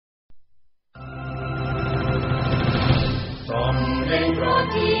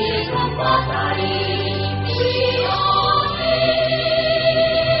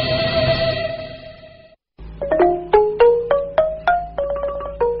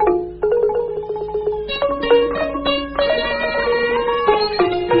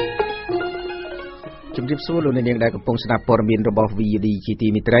ริบสู้ลุนเนียงได้กับปงสนับปรมีนระบบ VOD จีที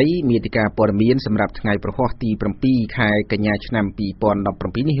มิตรมีติกาปรมีนสำหรับไงประหัตตีปรปีคายกัญญาชนำปีปอนดับปร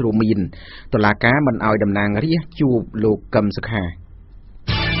ปีนิโรมีนตลาก้ามันเอาดำนางเรียจูบโลกกำสขา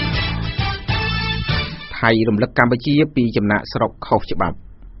ไทยรำลึกกัมพูชีปีจำนะสรบเข้าฉบับ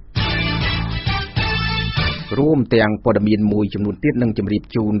ร่วมเตียงปรมีนมวยจำนวนเตี้ยนึงจำรีบ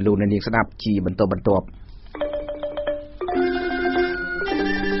จูนลุนเนียงสนับจีบรรท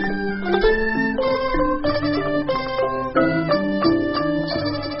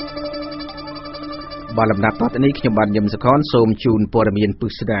บาลำนักตอนนี้ขยมบันยมสะค้อนโสมจูนปรมีนปุ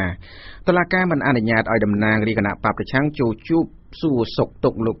ษดาตลาก้ามันอนุญาตเอาดำนางรีขณะปราบประชังโจจูบสู้ศกต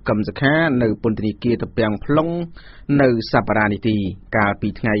กลุกกำสขาในปนตนิเกียตเปียงพลงในสัปดาห์นี้กาลปี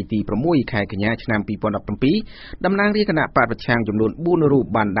ไงตีประมุยไข่ขยะชนำปีปอนดับปีดำนางรีขณะปราบประชังจำนวนบุญรูป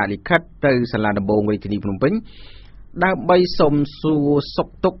บันดาลิคัดในสลาดโบงวิธีพนมเพ็งดาวใบสมสู้ศก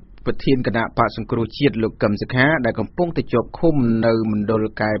ตกประเทศคณะปะสังครูเชียดลุกกำสขาได้กำปงติดจบคุ้มในมันโดน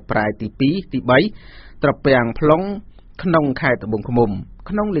กายปลายตีปีตีใบตระเปียงพลงขนมไข่ตะบงขมุม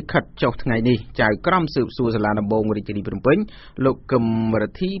ขนมลิขัดจอกไงนี่จ่ายกล้ำสืบสู่สลาดโบงวิธีพนมเพ็งลุกกำมร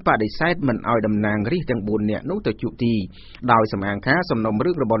ที่ปะได้ไซด์มันเอาดำนางรีจังบุญเนี่ยนุตจุตีดาวสมางค้าสมนมเ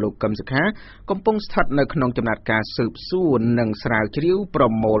รื่องระบลุกกำสขากำปงสถัดในขนมจำนัดการสืบสู่หนังสาวชิ้วโปร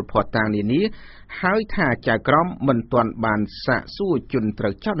โมทพอตางนี้หายท่าจ่ายกล้ำมันตวนบานสะสู้จุนเตอ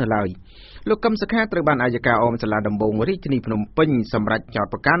เจ้าในลายลูกกำสขาตระบานอายกาอมสลาดโบงวิธีพนมเพ็งสำหรับจอด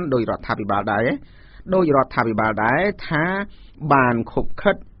ประกันโดยรัฐบาลได้โดยรัฐบาลได้ท้าบานขบ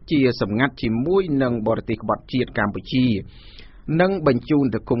คัดเจียสำงัดจิมมุ้ยนังบริติกบัดเจียกัมพูชีนังบรรจุ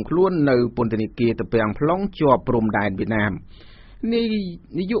ตะคุมคล้วนในปนตนิเกตะเปียงพล้องจอบปรุมแดนเวียดนามนี่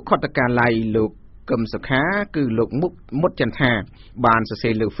นิยุขอตการไล่ลูกกำสขาคือลูกมุดจันทาบานเส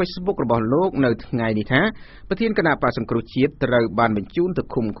ยลูกเฟซบุ๊กระบอบโลกในไงนี่ท้าประเทศคณะปาสังครุจิตเตยบานบรรจุตะ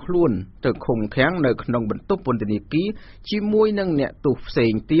คุมคล้วนตะคุมแข็งในขนมบรรทุกปนตนิกีจิมมุ้ยนังเนี่ยตุเสีย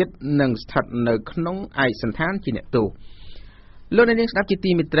งเตี้ยนังสถัดในขนมไอสันทานจีเนี่ยตุโลกในนี้สับจิ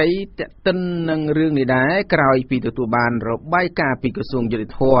ตีมิตรตันนังเรื่องนี้ได้กล่าวปีตัวบานเราใบกาปีกระทรวงยุติ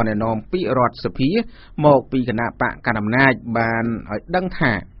ธรรมเนี่ยนอมปีรอดสพีหมอกปีคณะปะการอำนาจบานดังท่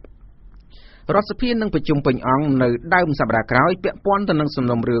ารอดสพีนังประชุมเป็นองในได้มสัปดาห์กล่าวเปียป้อนตันนังสม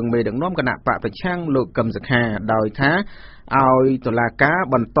นมเรื่องเมดังน้อมคณะปะประช่างโลกกำสกาโดยท้าเอาตุลากา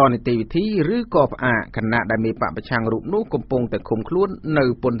บรรทอนในตีวิธีหรือกอบอาคณะได้มีปะประช่างรูปนู้กมปงแต่คมคล้วนใน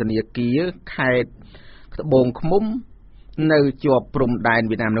ปนธนียกีไข่บงขมุมในจวบปรุมได้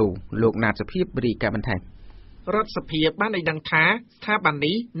เวียดนามนูโลกนาสพีบริการบันเทิงรัฐสภาบ้านในดังท้าถ้าบัน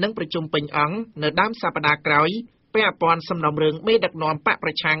นี้นั่งประชุมเป็นอังในด้ามสัปดาห์กล่าวเปียปอนสำนำเรืองไม่ดักนอนปะปร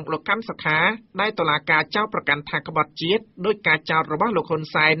ะชังโลกกำสขาได้ตุลากาเจ้าประกันทางขบเจียดโดยการเจ้าระบาดโลกคน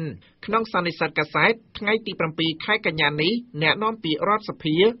ไซน์ขนองสันนิษฐานกษัตริย์ไงตีปรปีค่ายกัญญานี้แนะน้อมปีรัฐสภ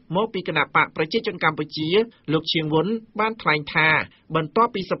าโมปีคณะปะประเจจนกัมพูชีลูกเชียงวนบ้านทลายทาบรรท้อ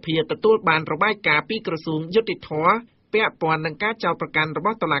ปีสภาตะตู้บานระบายกาปีกระทรวงยุติธรรมเปียปอนนังกาเจ้าประกันระบ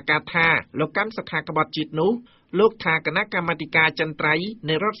อบตลาดกาธาโลกันสขากบฏจิตนุลูกทาคณะกรรมการจันไตรใน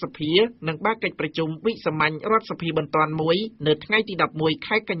รัฐสภานังบ้าเกิดประชุมวิสมัญรัฐสภาบรรทอนมวยเนื้อไงที่ดับมวยไ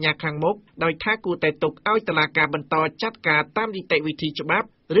ข่กัญญาคังมกโดยท่ากูแต่ตกเอาตลาดการบรรทอนจัดการตามดิเตวิธีฉบับ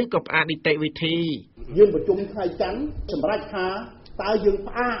หรือกับอาดิเตวิธียืนประชุมไทยจันสำรักหาตายืน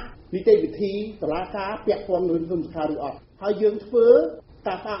ป้าดิเตวิธีตลาดการเปียกปอนเงินสมคาหรือออกหายืนเฟื้อต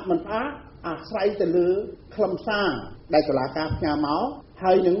าป้ามันป้าอาศัยแต่เลือคลำซ่าได้ตลาดการงาเมาใ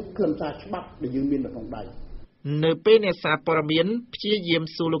ห้หนึ่งคลำซ่าฉบับได้ยืนบินแบบตรงใดเนเปเนสาปรมีนพี่เยี่ยม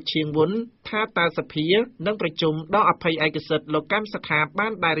สู่ลูกเชียงวุ้นท่าตาสเพียนั่งประชุมดอกอภัยไอกษัตริย์โลกัมสขาบ้า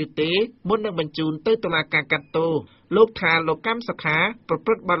นดาริเตมุนนังบรรจุนเตตุลาการกัตโตลูกทาโลกัมสขาประพ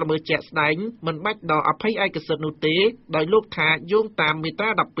ฤติบารมีแจกสายมันบัดดอกอภัยไอกษัตริย์นุเตโดยลูกทาโยงตามมิตรา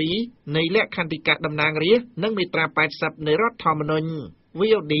ดับปีในเละคันติกะดำนางเรียนั่งมิตราปลายสับในรัฐธรรมนูญวิ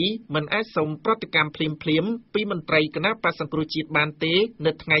วดีมันอาจส่งปฏิกรรมพลิมปีมันไตรคณะปาสังกรุจิตบานเตใน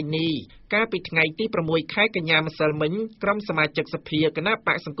ไงนี้การปิดไงที่ประมวยค่ายกัญญามาเสมิงกรมสมาจักสภีคณะป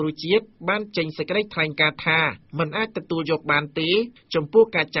าสังกรุจิตบ้านเจงสกได้ทางการทามันอาจตะตัวยกบานเตจมพวก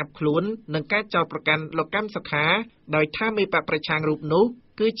การจับขลุ่นนังการเจ้าประกันโลกัมสขาโดยถ้าไม่ปะประชางรูปนุ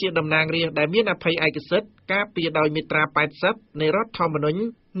คือเจียดำนางเรียได้มีอภัยไอกษัตริย์กาเปียโดยมิตราปายซับในรัฐธรรมนูญ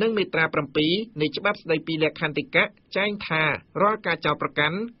นึ่งมิตราปรปีในฉบับในปีเล็กคันติกะแจ้งทารอดการเจ้าประกั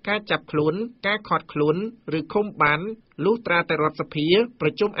นการจับขลุ่นการขอดขลุ่นหรือคมบันลูกตราแต่รัฐสภาปร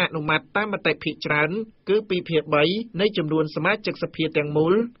ะชุมอนุมัติตามมติพิจารณาคือปีเพียบใบในจำนวนสมาชิกสภาแตงมู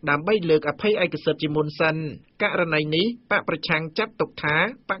ลดำใบเลือกอภัยไอกษัตริย์จิมุนซันกรณีนี้ปะประชังจับตกท้า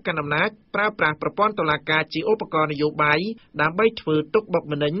ปะกันอำนาจปราบปรามประป้อนตุลาการจีอุปกรณ์นโยบายดำใบถือตกบก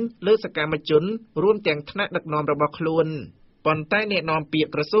มันนิงเลือกสกามจุนร่วมแต่งธนดักนอมระบบคลุน ប៉ុន្តែអ្នកនាំពាក្យ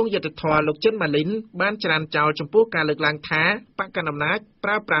ក្រសួងយុទ្ធភ័ពលោកចិនម៉ាលីនបានច្រានចោលចំពោះការលើកឡើងថាបកកណ្ដាលអំណាចប្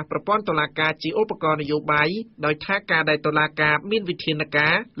រើប្រាស់ប្រព័ន្ធតុលាការជាឧបករណ៍នយោបាយដោយថាការដែលតុលាការមានវិធានកា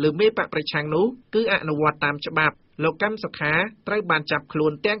រលើមេបកប្រឆាំងនោះគឺអនុវត្តតាមច្បាប់លោកកម្មសុខាត្រូវបានចាប់ខ្លួ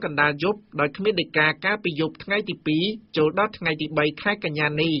នទាំងកណ្ដាលយប់ដោយគ្មានដីកាកាលពីយប់ថ្ងៃទី2ចូលដល់ថ្ងៃទី3ខែកញ្ញា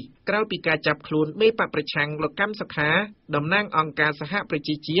នេះក្រោយពីការចាប់ខ្លួនមេបកប្រឆាំងលោកកម្មសុខាតំណាងអង្គការសហប្រ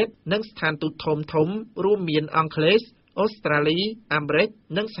ជាជាតិនិងស្ថានទូតធំរួមមានអង់គ្លេសអូស្ត្រាលីអាមេរិក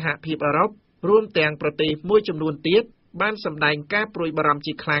និងសហភាពអឺរ៉ុបរួមទាំងប្រទេសមួយចំនួនទៀតបានសម្ដែងការព្រួយបារម្ភ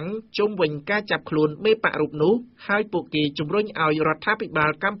ជាខ្លាំងជុំវិញការចាប់ខ្លួនមេបករូបនោះហើយពួកគេជំរុញឲ្យរដ្ឋាភិបាល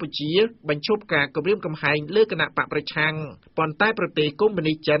កម្ពុជាបញ្ឈប់ការគំរាមកំហែងលើគណៈបកប្រឆាំងប៉ុន្តែប្រទេសកុម្មុយ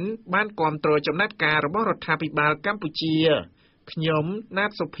នីសចិនបានគាំទ្រចំណាត់ការរបស់រដ្ឋាភិបាលកម្ពុជាខ្ញុំណា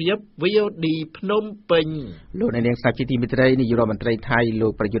តសុភាព VOD ភ្នំពេញលោកនាងសាជាទីមិត្តនាយករដ្ឋមន្ត្រីថៃលោ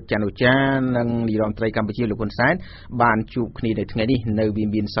កប្រយុទ្ធច័ន្ទអូចានិងនាយករដ្ឋមន្ត្រីកម្ពុជាលោកហ៊ុនសែនបានជួបគ្នានៅថ្ងៃនេះនៅវិ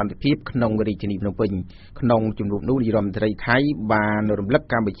មានសន្តិភាពក្នុងរាជធានីភ្នំពេញក្នុងជំនួបនោះនាយករដ្ឋមន្ត្រីថៃបានរំលឹក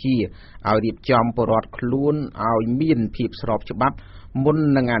កម្ពុជាឲ្យរៀបចំពលរដ្ឋខ្លួនឲ្យមានភាពស្របច្បាប់មុន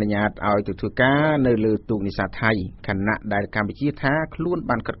នឹងអនុញ្ញាតឲ្យទៅធ្វើការនៅលើទូកនេសាទថៃខណៈដែលកម្ពុជាថាខ្លួន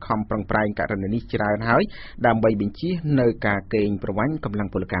បានខិតខំប្រឹងប្រែងករណីនេះច្រើនហើយដើម្បីបញ្ជៀសនៅការកេងប្រវ័ញ្ចកម្លាំង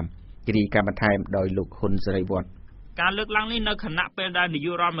ពលកម្មគិរីការបន្ថែមដោយលោកហ៊ុនសេរីវត្តការលើកឡើងនេះនៅខណៈពេលដែលនាយ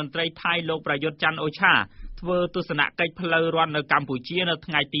ករដ្ឋមន្ត្រីថៃលោកប្រយុទ្ធច័ន្ទអូឆាធ្វើទស្សនកិច្ចផ្លូវរដ្ឋនៅកម្ពុជានៅ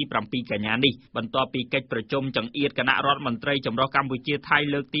ថ្ងៃទី7កញ្ញានេះបន្ទាប់ពីកិច្ចប្រជុំចង្អៀតគណៈរដ្ឋមន្ត្រីចម្រុះកម្ពុជាថៃ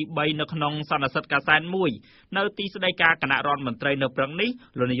លើកទី3នៅក្នុងសន្និសីទកាសែតមួយនៅទីស្តីការគណៈរដ្ឋមន្ត្រីនៅព្រឹកនេះ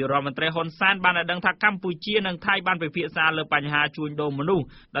លោកនាយករដ្ឋមន្ត្រីហ៊ុនសែនបានឲ្យដឹងថាកម្ពុជានិងថៃបានពិភាក្សាលើបញ្ហាជួញដូរមនុស្ស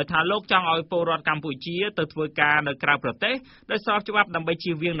ដោយថាលោកចង់ឲ្យពលរដ្ឋកម្ពុជាទៅធ្វើការនៅក្រៅប្រទេសដោយស្របច្បាប់ដើម្បី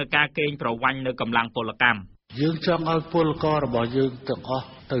ជៀសវាងនឹងការកេងប្រវ័ញ្ចនៅកម្លាំងពលកម្មយើងចង់ឲ្យពលកររបស់យើងទាំងអស់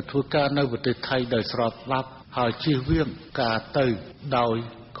ទៅធ្វើការនៅប្រទេសថៃដោយស្របច្បាប់ហើយជៀសវាងការទៅដោយ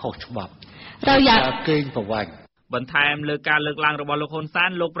ខុសច្បាប់ការកេងប្រវ័ញ្ចបន្ថែមលើការលើកឡើងរបស់លោកហ៊ុនសែន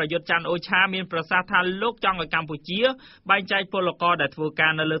លោកប្រយុទ្ធច័ន្ទអូឆាមានប្រសាសន៍ថាលោកចង់ឲ្យកម្ពុជាបែងចែកពលករដែលធ្វើកា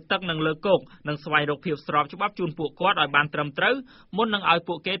រនៅលើទឹកនិងលើគោកនិងស្វែងរកភាពស្របច្បាប់ជូនពួកគាត់ឲ្យបានត្រឹមត្រូវមុននឹងឲ្យ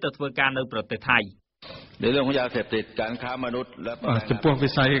ពួកគេទៅធ្វើការនៅប្រទេសថៃในเรื่องของยาเสพติดการค้ามนุษย์และចំពោះវិ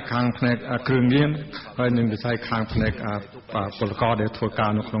ស័យខាងផ្នែកគ្រឿងញៀនហើយនិងវិស័យខាងផ្នែកពលករដែលធ្វើកា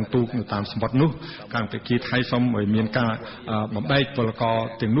រនៅក្នុងទូកនៅតាមសមុទ្រនោះកម្ពុជាថៃសូមឲ្យមានការបំបែកពលករ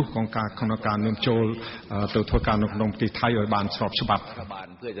ទាំងនោះក្នុងការនាំចូលទៅធ្វើការនៅក្នុងប្រទេសថៃឲ្យបានស្របច្បាប់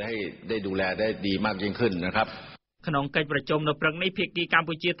เพื่อจะให้ได้ดูแลได้ดีมากยิ่งขึ้นนะครับក្នុងកិច្ចប្រជុំនៅព្រឹកនេះភាគីកម្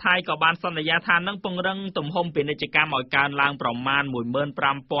ពុជាថៃក៏បានសន្យាថានឹងពង្រឹងទំហំពាណិជ្ជកម្មឲ្យកើនឡើងប្រមាណ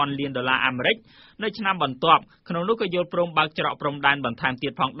 $15,000 លានអាមេរិកនៅឆ្នាំបន្ទាប់ក្នុងនោះក៏យល់ព្រមបើកច្រកព្រំដែនបន្ថែមទៀ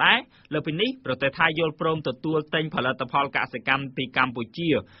តផងដែរលើពីនេះប្រទេសថៃយល់ព្រមទទួលទិញផលិតផលកសិកម្មពីកម្ពុជា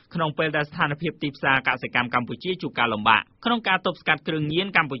ក្នុងពេលដែលស្ថានភាពទីផ្សារកសិកម្មកម្ពុជាជួបការលំបាកក្នុងការទប់ស្កាត់គ្រឿងញៀន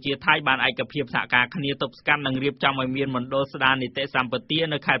កម្ពុជាថៃបានឯកភាពសហការគ្នាទប់ស្កាត់និងរៀបចំឲ្យមានមណ្ឌលស្ដារនីតិសម្បទា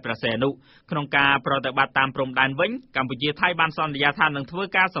នៅខេត្តព្រះសីហនុក្នុងការប្រតិបត្តិតាមព្រំដែនវិញកម្ពុជាថៃបានសន្យាថានឹងធ្វើ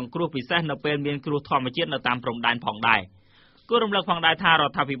ការសង្គ្រោះពិសេសនៅពេលមានគ្រោះធម្មជាតិនៅតាមព្រំដែនផងដែរគួររំលឹកផងដែរថារ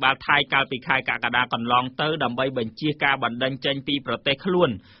ដ្ឋាភិបាលថៃកាលពីខែកក្កដាកន្លងទៅដើម្បីបញ្ជៀសការបណ្តេញចេញពីប្រទេសខ្លួន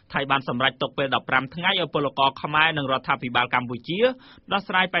ថៃបានសម្រេចទុកពេល15ថ្ងៃឲ្យពលករខ្មែរនិងរដ្ឋាភិបាលកម្ពុជាដោះ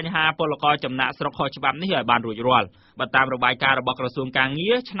ស្រាយបញ្ហាពលករចំណាក់ស្រុកខុសច្បាប់នេះឲ្យបានរួចរាល់បើតាមរបាយការណ៍របស់ក្រសួងកាងា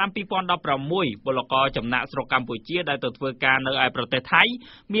រឆ្នាំ2016ពលករចំណាក់ស្រុកកម្ពុជាដែលទៅធ្វើការនៅឯប្រទេសថៃ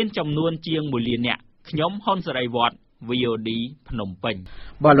មានចំនួនជាង1លាននាក់ខ្ញុំហ៊ុនសេរីវត្តVOD ភ្នំពេញ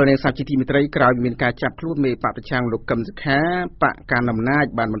បាទលោកនាងសាជាទីមិត្តរីក្រោយមានការចាប់ខ្លួនមេបកប្រឆាំងលោកកឹមសុខាបកកណ្ដាលអំណាច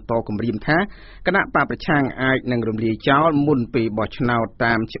បានបន្តគម្រាមថាគណៈបកប្រឆាំងអាចនឹងរំលាយចោលមុនពេលបោះឆ្នោត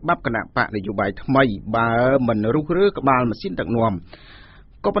តាមច្បាប់គណៈបកនយោបាយថ្មីបើមិនរុះរើក្បាលម៉ាស៊ីនដឹកនាំ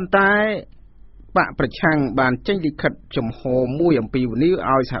ក៏ប៉ុន្តែបកប្រឆាំងបានចេញលិខិតចំហមួយអំពីវិនិយោគ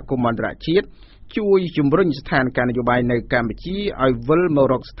ឲ្យសហគមន៍អន្តរជាតិជួយជំរុញស្ថានភាពនយោបាយនៅកម្ពុជាឲ្យវិលមក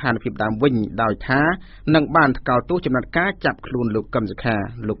រកស្ថានភាពដើមវិញដោយថានឹងបានថ្កោលទោសចំណាត់ការចាប់ខ្លួនលោកកឹមសុខា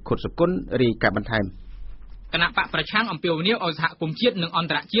លោកខុតសុគន្ធរាយការណ៍បន្ថែមគណៈបកប្រឆាំងអំពាវនាវឲ្យសហគមន៍ជាតិនិងអន្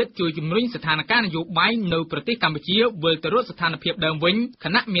តរជាតិជួយជំរុញស្ថានភាពនយោបាយនៅប្រទេសកម្ពុជាវិលទៅរកស្ថានភាពដើមវិញខ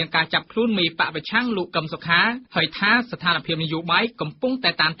ណៈមានការចាប់ខ្លួនមេបកប្រឆាំងលោកកឹមសុខាហើយថាស្ថានភាពនយោបាយកំពុងតែ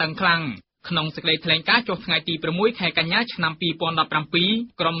តានតឹងខ្លាំងក្នុងសេចក្តីថ្លែងការណ៍ចុះថ្ងៃទី6ខែកញ្ញាឆ្នាំ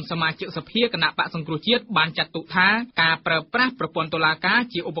2017ក្រុមសមាជិកសភាគណៈបកសង្គ្រោះជាតិបានចាត់ទុកថាការប្រើប្រាស់ប្រព័ន្ធតុលាការ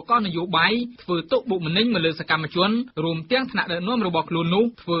ជាឧបករណ៍នយោបាយធ្វើទុកបុកម្នេញមកលើសកម្មជនរួមទាំងថ្នាក់ដឹកនាំរបស់ខ្លួននោះ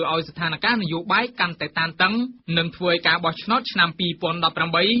ធ្វើឲ្យស្ថានភាពនយោបាយកាន់តែតានតឹងនិងធ្វើឲ្យការបោះឆ្នោតឆ្នាំ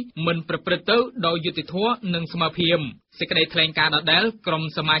2018មិនប្រព្រឹត្តទៅដោយយុត្តិធម៌និងស្មើភាព សេចក្តីថ្លែងការណ៍ដដែលក្រុម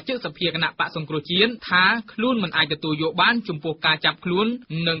សមាជិកសភាគណៈបកសង្គ្រោះជាតិថាខ្លួនមិនអាចទទួលយកបានចំពោះការចាប់ខ្លួន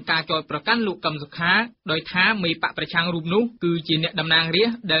និងការចោទប្រកាន់លោកកឹមសុខាដោយថាមេបកប្រឆាំងរូបនោះគឺជាអ្នកតំណាងរា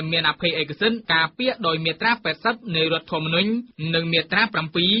ស្ត្រដែលមានអភ័យឯកសិទ្ធិការពារដោយមាត្រា80នៃរដ្ឋធម្មនុញ្ញនិងមាត្រា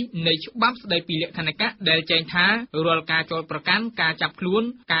7នៃច្បាប់ស្តីពីលក្ខណៈដែលចែងថារាល់ការចោទប្រកាន់ការចាប់ខ្លួន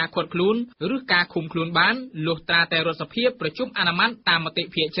ការឃាត់ខ្លួនឬការឃុំខ្លួនបានលុះត្រាតែរដ្ឋសភាប្រជុំអនុម័តតាមមតិ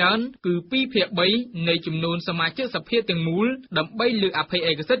ភាគច្រើនគឺ2ភាគ3នៃចំនួនសមាជិកសភាទាំងមូលដើម្បីលើកអភ័យ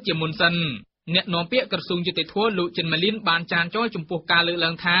ឯកសិទ្ធិជាមុនសិនអ្នកនាំពាក្យក្រសួងយុតិធម៌លោកចិនម៉ាលីនបានចានចោលចំពោះការលើកឡើ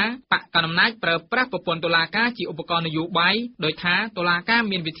ងថាបកកណ្ដាលអំណាចប្រើប្រាស់ប្រព័ន្ធតុលាការជាឧបករណ៍នយោបាយដោយថាតុលាការ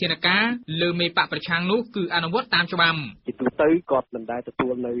មានវិធានការលើមេបកប្រឆាំងនោះគឺអនុវត្តតាមច្បាប់ជាទូទៅគាត់មិនដែលទទួ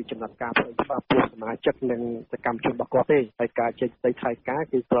លនៅចំណាត់ការផ្លូវច្បាប់ពួកសមាជិកនិងសកម្មជនរបស់គាត់ទេហើយការចេញទៅថ្លែងការណ៍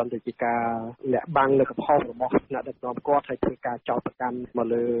គឺគ្រាន់តែជាការលាក់បាំងនៅកំហុសរបស់អ្នកដឹកនាំគាត់ហើយធ្វើការចោទប្រកាន់មក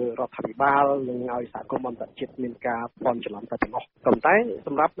លើរដ្ឋាភិបាលនិងឲ្យសហគមន៍អន្តរជាតិមានការភ័ន្តច្រឡំតែប៉ុណ្ណោះប៉ុន្តែស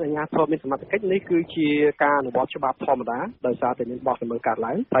ម្រាប់អាជ្ញាធរមានសមត្ថកិច្ចនេះគឺជាការអនុវត្តច្បាប់ធម្មតាដោយសារតែមានបោះជំរឿនកើត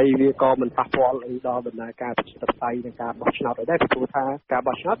ឡើងហើយវាក៏មិនប៉ះពាល់អីដល់ដំណើរការប្រជាធិបតេយ្យនិងការបោះឆ្នោតដែរព្រោះថាការ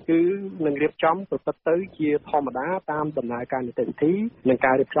បោះឆ្នោតគឺនឹងរៀបចំប្រព្រឹត្តទៅជាធម្មតាតាមដំណើរការនីតិវិធីនិង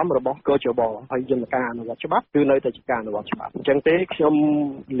ការរៀបចំរបស់កជបហើយយន្តការអនុវត្តច្បាប់គឺនៅតែជាការអនុវត្តច្បាប់អញ្ចឹងទេខ្ញុំ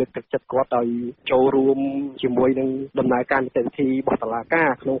លើកទឹកចិត្តគាត់ឲ្យចូលរួមជាមួយនឹងដំណើរការនីតិវិធីរបស់តុលាការ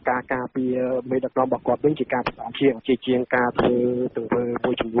ក្នុងការការពារមេដឹកនាំរបស់គាត់វិញជាការប្រសើរជាងការធ្វើទង្វើ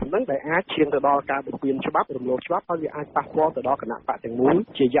មួយចំនួនហ្នឹងដែលអាចឈានទៅដល់ការបំពានច្បាប់រំលោភច្បាប់ហើយវាអាចប៉ះពាល់ទៅដល់គណៈបកទាំងមូល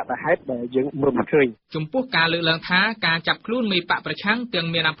ជាយថាហេតុដែលយើងមើលមិនឃើញចំពោះការលើកឡើងថាការចាប់ខ្លួនមេបកប្រឆាំងទាំង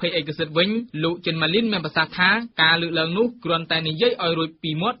មានអភ័យឯកសិទ្ធិវិញលោកចិនម៉ាលីនមានប្រសាសន៍ថាការលើកឡើងនោះគ្រាន់តែនិយាយឲ្យរួច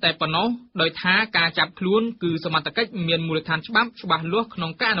ពីមាត់តែប៉ុណ្ណោះដោយថាការចាប់ខ្លួនគឺសមត្ថកិច្ចមានមូលដ្ឋានច្បាប់ច្បាស់លាស់ក្នុ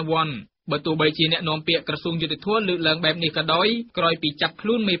ងការអនុវត្តបើទោះបីជាអ្នកនាំពាក្យក្រសួងយុតិធម៌លើកឡើងបែបនេះក៏ដោយក្រោយពីចាប់ខ្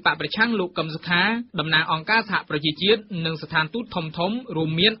លួនមេបកប្រឆាំងលោកកឹមសុខាតំណាងអង្គការសហប្រជាជាតិនិងស្ថានទូតធំៗរួម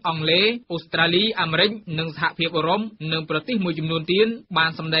មានអង់គ្លេសអូស្ត្រាលីអាមេរិកនិងសហភាពអឺរ៉ុបនិងប្រទេសមួយចំនួនទៀតបា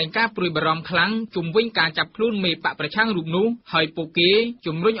នសម្ដែងការព្រួយបារម្ភខ្លាំងជុំវិញការចាប់ខ្លួនមេបកប្រឆាំងរូបនោះហើយពួកគេ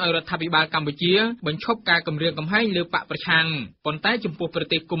ជំរុញឲ្យរដ្ឋាភិបាលកម្ពុជាបញ្ឈប់ការគំរាមកំហែងលើបកប្រឆាំងប៉ុន្តែចំពោះប្រ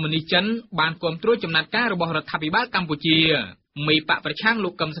ទេសកុម្មុយនីសចិនបានគាំទ្រចំណាត់ការរបស់រដ្ឋាភិបាលកម្ពុជាមេបកប្រឆាំងលោ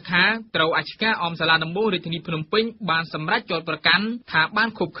កកឹមសុខាត្រូវអធិការអមសាលាដំបងរាជធានីភ្នំពេញបានសម្រេចចោទប្រកាន់ថាបាន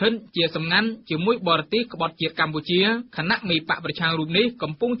ខុបខិតជាសំណាញ់ជាមួយបរទេសក្បត់ជាតិកម្ពុជាខណៈមេបកប្រឆាំងរូបនេះ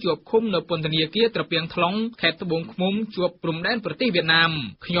កំពុងជាប់ឃុំនៅពន្ធនាគារត្រពាំង ថ្លុងខេត្តត្បូងឃ្មុំជាប់ព្រំដែនប្រទេសវៀតណាម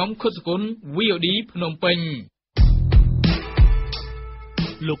ខ្ញុំខុតសុគន្ធ VOD ភ្នំពេញ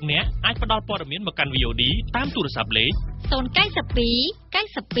លោកអ្នកអាចផ្ដល់ព័ត៌មានមកកាន់ VOD តាមទូរស័ព្ទលេខ092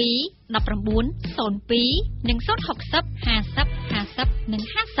 92 19 02និង060 50 50និង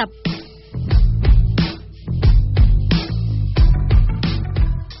50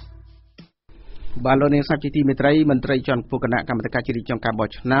បាទលោកនាងសាជាទីមេត្រីមន្ត្រីជាន់ខ្ពស់គណៈកម្មាធិការជ្រៀបចំការបោះ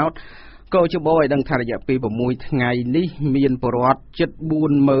ឆ្នោតក៏ជបឲ្យដឹងថារយៈពេល6ថ្ងៃនេះមានពលរដ្ឋជិត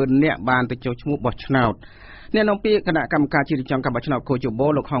 40,000 នាក់បានទៅចុះឈ្មោះបោះឆ្នោតអ្នកនាំពាក្យគណៈកម្មការជ្រៀបចំការបោះឆ្នោតកោជប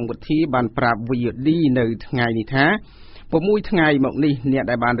លោកហងវុធីបានប្រាប់ VOD នៅថ្ងៃនេះថា6ថ្ងៃមកនេះអ្នក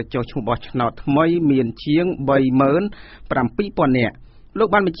ដែលបានទៅចុះឈ្មោះបោះឆ្នោតថ្មីមានជាង 37,000 នាក់លោក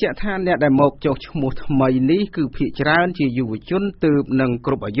បានបញ្ជាក់ថាអ្នកដែលមកចុះឈ្មោះថ្មីនេះគឺភាគច្រើនជាយុវជនទើបនឹង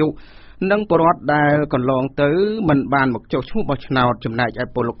គ្រប់អាយុនិងពលរដ្ឋដែលកន្លងទៅមិនបានមកចុះឈ្មោះបោះឆ្នោតចំណែកឯ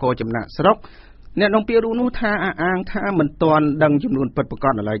ពលករចំណាក់ស្រុកអ្នកនាំពាក្យនោះថាអះអាងថាមិនទាន់ដឹងចំនួនពិតប្រាក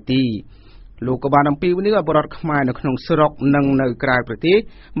ដនៅឡើយទេលោកក៏បានអំពាវនាវឲ្យពលរដ្ឋខ្មែរនៅក្នុងស្រុកនិងនៅក្រៅប្រទេស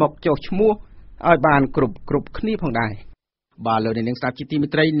មកចុះឈ្មោះឲ្យបានគ្រប់គ្នាផងដែរបាទលោកនាងស្ដាប់ជាទីមេ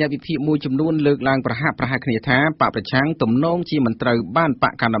ត្រីអ្នកវិភាគមួយចំនួនលើកឡើងប្រហាក់ប្រហែលគ្នាថាបកប្រឆាំងទំនងជាមិនត្រូវបានប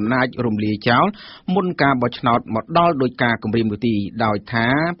កកណ្ដាលអំណាចរំលាយចោលមុនការបោះឆ្នោតមកដល់ដោយការគម្រាមនោះទេដោយថា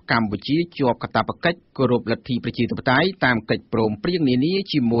កម្ពុជាជាប់កាតព្វកិច្ចគោរពលទ្ធិប្រជាធិបតេយ្យតាមកិច្ចព្រមព្រៀងនានា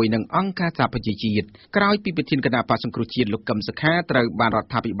ជាមួយនឹងអង្គការសហប្រជាជាតិក្រោយពីប្រធានគណៈបក្សសង្គ្រោះជាតិលោកកឹមសុខាត្រូវបានរ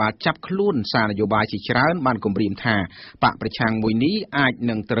ដ្ឋាភិបាលចាប់ខ្លួនសារនយោបាយជាច្រើនបានគម្រាមថាបកប្រឆាំងមួយនេះអាច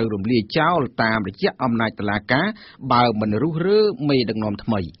នឹងត្រូវរំលាយចោលតាមរយៈអំណាចតុលាការបើមិនរុះរើមេដឹកនាំថ្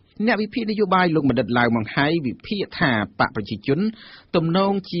មីអ្នកវិភាគនយោបាយលោកបណ្ឌិតឡាវម៉ាំងហៃវិភាគថាបកប្រជាជនទំន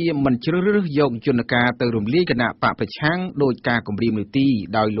ងជាមិនជ្រើសរើសយកយន្តការទៅរំលាយគណៈបកប្រឆាំងដោយការគម្រាមនោះទេ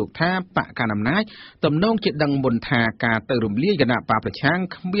ដោយលោកថាបកកណ្ដាលអំណាចទំនងជាដឹងមុនថាការទៅរំលាយគណៈបកប្រឆាំង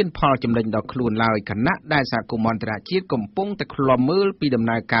គ្មានផលចំណេញដល់ខ្លួនឡើយគណៈដែលសហគមន៍អន្តរជាតិកំពុងតែឃ្លាំមើលពីដំ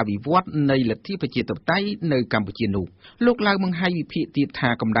ណើរការវិវត្តនៃលទ្ធិប្រជាធិបតេយ្យនៅកម្ពុជានោះលោកឡាវម៉ាំងហៃវិភាគទៀតថា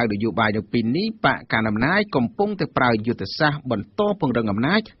កម្ដៅនយោបាយនៅពេលនេះបកកណ្ដាលអំណាចកំពុងតែប្រើយុទ្ធសាស្ត្របន្តពង្រឹងអំ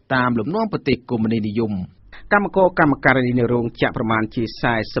ណាចតាមលំនាំប្រទេសកុម្មុយនីសនិយម កម្មករកម្មការិនីនៅរោងចក្រប្រមាណជា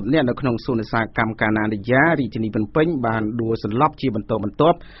40នាក់នៅក្នុងសួននេសាទកម្មការណានិយារាជធានីភ្នំពេញបានដួលសន្លប់ជាបន្តបន្ទា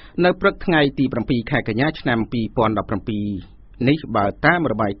ប់នៅព្រឹកថ្ងៃទី7ខែកញ្ញាឆ្នាំ2017នេះបើតាម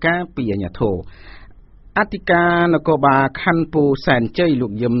របាយការណ៍ពីអាជ្ញាធរអធិការនគរបាលខណ្ឌពោធិ៍សែនជ័យលោ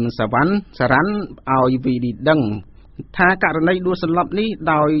កយឹមសាវ៉ាន់សារ៉ាន់ឲ្យ VOD ដឹងថាករណីដួលសន្លប់នេះ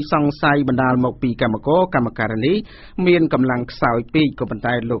ដោយសង្ស័យបណ្ដាលមកពីកម្មករកម្មការិនីមានកម្លាំងខ្សោយពេកក៏ប៉ុន្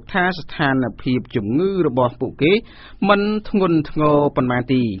តែលោកថាស្ថានភាពជំងឺរបស់ពួកគេមិនធ្ងន់ធ្ងរប៉ុន្មាន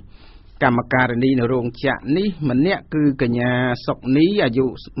ទេកម្មការិនីនៅរោងចក្រនេះម្នាក់គឺកញ្ញាសុកនីអាយុ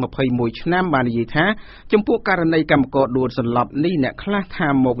21ឆ្នាំបាននិយាយថាចំពោះករណីកម្មករដួលសន្លប់នេះអ្នកខ្លះថា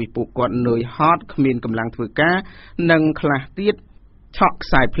មកពីពួកគាត់នឿយហត់គ្មានកម្លាំងធ្វើការនិងខ្លះទៀតឆក់ខ្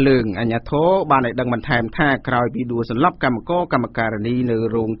សែភ្លើងអាជ្ញាធរបានឲ្យដឹងបន្ថែមថាក្រោយពីដួលសន្លប់កម្មករកម្មការិនីនៅ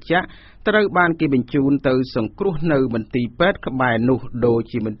រោងចក្រត្រូវបានគេបញ្ជូនទៅសង្គ្រោះនៅមន្ទីរពេទ្យក្បែរនោះដូច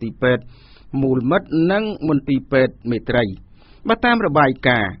ជាមន្ទីរពេទ្យមូលមិត្តនិងមន្ទីរពេទ្យមេត្រីបើតាមរបាយ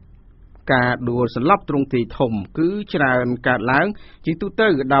ការណ៍ការដួលសន្លប់ទ្រង់ទ្រាយធំគឺច្រើនកើតឡើងជាទូទៅ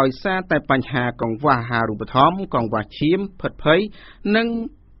ដោយសារតែបញ្ហាកង្វះអាហារូបត្ថម្ភកង្វះឈាមផិតភ័យនិង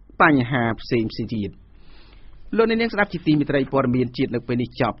បញ្ហាផ្សេងៗទៀតលោកអ្នកនាងស្ដាប់ជាទីមេត្រីព័ត៌មានជាតិនៅពេលនេះ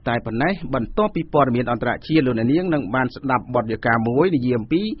ចប់តែប៉ុណ្ណេះបន្ទាប់ពីព័ត៌មានអន្តរជាតិលោកអ្នកនាងនឹងបានស្ដាប់បទយកាមួយនិយាយអំ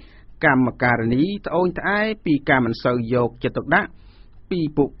ពីកម្មការិនីត្អូញត្អែពីការមិនសូវយកចិត្តទុកដាក់ពី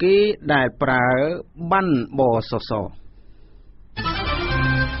ពួកគេដែលប្រើប័ណ្ណបសស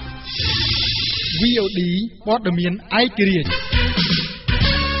VOD ព័ត៌មានឯករាជ្យ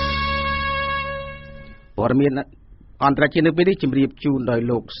ព័ត៌មានអន្តរជាតិនៅពេលនេះជម្រាបជូនដោយ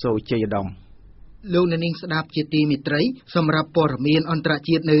លោកសូជ័យឧត្តមលោកអ្នកនាងស្ដាប់ជាទីមេត្រីសម្រាប់ព័ត៌មានអន្តរ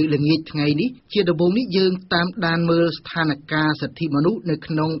ជាតិនៅល្ងាចថ្ងៃនេះជាដំបូងនេះយើងតាមដានមើលស្ថានភាពសិទ្ធិមនុស្សនៅ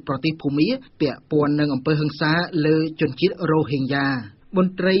ក្នុងប្រទេសភូមាពាក់ព័ន្ធនឹងអំពើហិង្សាលើជនជាតិរ៉ូហិញ៉ាម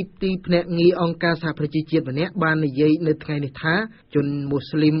ន្ត្រីទីភ្នាក់ងារអង្គការសហប្រជាជាតិម្នាក់បាននិយាយនៅថ្ងៃនេះថាជនមូ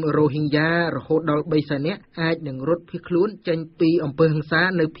ស្លីមរ៉ូហិញ៉ារហូតដល់3សែននាក់អាចនឹងរត់ភៀសខ្លួនចេញពីអំពើហិង្សា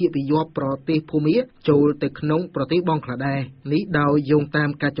នៅភាគពាយព្យប្រទេសភូមាចូលទៅក្នុងប្រទេសបង់ក្លាដេសនេះដោយយោងតាម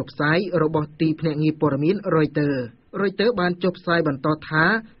ការចុះផ្សាយរបស់ទីភ្នាក់ងារព័ត៌មាន Reuters បានចុះផ្សាយបន្តថា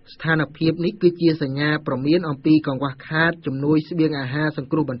ស្ថានភាពនេះគឺជាសញ្ញាព្រមានអំពីកង្វះខាតជំនួយស្បៀងអាហារសង្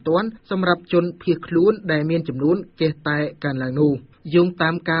គ្រោះបន្ទាន់សម្រាប់ជនភៀសខ្លួនដែលមានចំនួនចេះតែកើនឡើងនោះយោងតា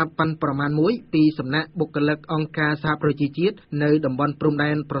មការប៉ាន់ប្រមាណមួយពីសំណាក់បុគ្គលិកអង្គការសហប្រជាជាតិនៅតំបន់ព្រំ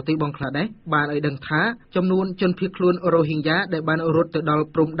ដែនប្រទេសបង់ក្លាដេសបានឲ្យដឹងថាចំនួនជនភៀសខ្លួនរ៉ូហិញ៉ាដែលបានរត់ទៅដល់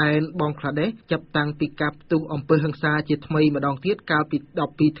ព្រំដែនបង់ក្លាដេសចាប់តាំងពីការផ្ទុះអំពើហិង្សាជាថ្មីម្ដងទៀតកាលពី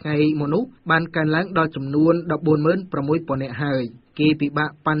12ថ្ងៃមុននោះបានកើនឡើងដល់ចំនួន 146,000 នាក់ហើយគេពិបាក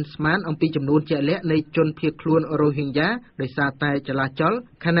ប៉ាន់ស្មានអំពីចំនួនជាក់លាក់នៃជនភៀសខ្លួនរ៉ូហិញ៉ាដោយសារតែចលាចល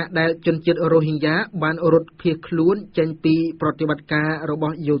ខណៈដែលជនជាតិរ៉ូហិញ៉ាបានរត់ភៀសខ្លួនចេញពីប្រតិបត្តិការរប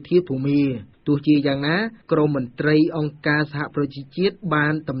ស់យោធាភូមាទោះជាយ៉ាងណាក្រមមន្ត្រីអង្គការសហប្រជាជាតិបា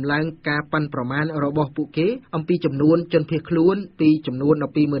នតម្លើងការប៉ាន់ប្រមាណរបស់ពួកគេអំពីចំនួនជនភៀសខ្លួនពីចំនួន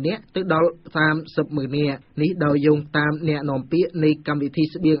 12,000 នាក់ទៅដល់ 30,000 នាក់នេះដោយយោងតាមអ្នកនាំពាក្យនៃកម្មវិធី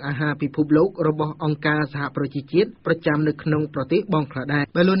ស្បៀងអាហារពិភពលោករបស់អង្គការសហប្រជាជាតិប្រចាំនៅក្នុងប្រទេសបង់ក្លាដេស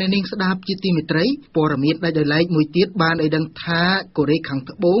បើលោកអ្នកនាងស្ដាប់ជាទីមេត្រីព័ត៌មានដាច់ដោយឡែកមួយទៀតបានឲ្យដឹងថាកូរ៉េខាង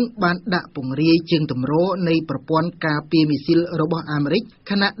ត្បូងបានដាក់ពង្រាយជើងទម្រនៃប្រព័ន្ធការពារមីស៊ីលរបស់អាមេរិក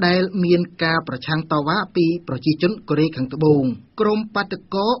ខណៈដែលមានការប្រឆាំងតវ៉ាពីប្រជាជនកូរ៉េខាងត្បូងក្រុមបាតុ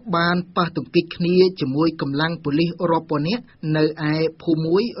ករបានប៉ះទង្គិចគ្នាជាមួយកម្លាំងប៉ូលីសរាប់ពាន់នាក់នៅឯភូមិ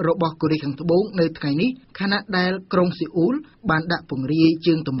មួយរបស់កូរ៉េខាងត្បូងនៅថ្ងៃនេះខណៈដែលក្រុងសេអ៊ូលបានដាក់ពង្រាយ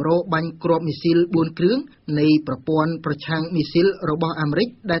ជើងទម្របាញ់គ្រាប់មីស៊ីល4គ្រឿងនៃប្រព័ន្ធប្រឆាំងមីស៊ីលរបស់អាមេរិក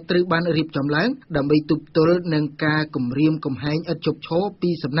ដែលត្រូវបានរៀបចំឡើងដើម្បីទប់ទល់នឹងការគំរាមកំហែងឥតឈប់ឈរពី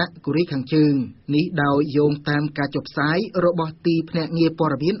សំណាក់កូរ៉េខាងជើងនេះដោយយោងតាមការចុះផ្សាយរបស់ទីភ្នាក់ងារព័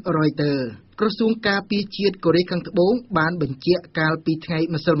ត៌មាន Reutersក្រសួងការពារជាតិកូរ៉េខាងត្បូងបានបញ្ជាក់កាលពីថ្ងៃ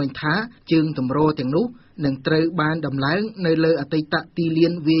ម្សិលមិញថាជើងទម្រទាំងនោះនឹងត្រូវបានដំឡើងនៅលើអតីតទីលា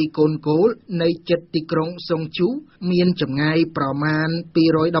នវាយកូនគោលនៅជិតទីក្រុងសុងជូមានចម្ងាយប្រមាណ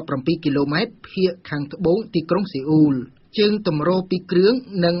217គីឡូម៉ែត្រភាគខាងត្បូងទីក្រុងសេអ៊ូលជើងទម្រ2គ្រឿង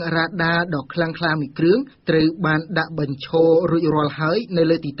និងរ៉ាដាដ៏ខ្លាំងក្លាមួយគ្រឿងត្រូវបានដាក់បញ្ឈររួចរាល់ហើយនៅ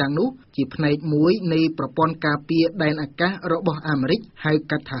លើទីតាំងនោះជាផ្នែកមួយនៃប្រព័ន្ធការពារដែនអាកាសរបស់អាមេរិកហៅ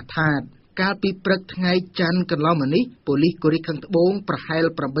កាត់ថាថាតកាលពីព្រឹកថ្ងៃច័ន្ទកន្លងមកនេះប៉ូលីសកូរ៉េខាងត្បូងប្រហែល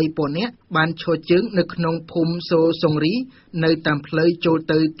 8,000 នាក់បានឈរជើងនៅក្នុងភូមិសូសុងរីនៅតាមផ្លូវចូល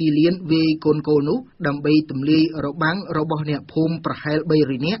ទៅទីលានវាយកូនគោលនោះដើម្បីទម្លាយរបាំងរបស់អ្នកភូមិប្រហែល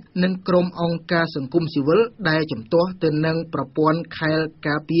300នាក់និងក្រុមអង្គការសង្គមស៊ីវិលដែលជំទាស់ទៅនឹងប្រព័ន្ធខែល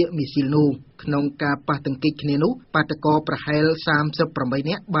ការពារមីស៊ីលនោះ ក្នុងការប៉ះទង្គិចគ្នានោះបាតកោប្រហែល38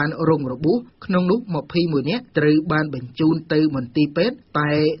នាក់បានរងរបួសក្នុងនោះ21នាក់ត្រូវបានបញ្ជូនទៅមន្ទីរពេទ្យ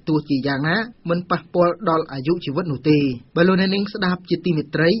តែទោះជាយ៉ាងណាមិនប៉ះពាល់ដល់អាយុជីវិតនោះទេបើលោកអ្នកនាងស្ដាប់ជាទីមេ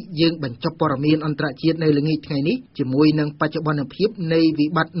ត្រីយើងបញ្ចប់ព័ត៌មានអន្តរជាតិនៅល្ងាចថ្ងៃនេះជាមួយនឹងបច្ចុប្បន្នភាពនៃវិ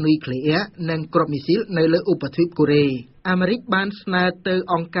បត្តិនុយក្លេអ៊ែរនិងគ្រាប់មីស៊ីលនៅលើឧបទ្វីបកូរ៉េអាមេរិកបានស្នើទៅ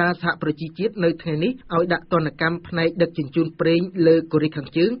អង្គការសហប្រជាជាតិនៅថ្ងៃនេះឲ្យដាក់ទណ្ឌកម្មផ្នែកដឹកជញ្ជូនប្រេងលើកូរ៉េខាង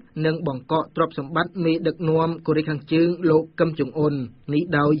ជើងនិងបង្កកទ្រព្យសម្បត្តិមេដឹកនាំកូរ៉េខាងជើងលោកកឹមចុងអ៊ុននេះ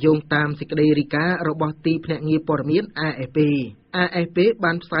ដោយយោងតាមសេចក្តីរាយការណ៍របស់ទីភ្នាក់ងារព័ត៌មាន AFP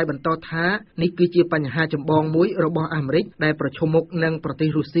បានផ្សាយបន្តថានេះគឺជាបញ្ហាចម្បងមួយរបស់អាមេរិកដែលប្រឈមមុខនឹងប្រទេស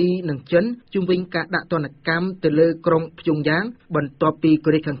រុស្ស៊ីនិងចិនជុំវិញការដាក់ទណ្ឌកម្មទៅលើក្រុងព្យុងយ៉ាងបន្ទាប់ពីកូ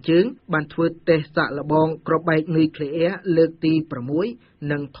រ៉េខាងជើងបានធ្វើតេស្តសាកល្បងគ្រាប់បែកនុយក្លេអ៊ែរលើកទី6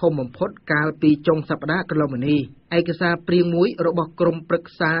និងធំបំផុតកាលពីចុងសប្តាហ៍កន្លងមកនេះឯកសារព្រាងមួយរបស់ក្រុមប្រឹ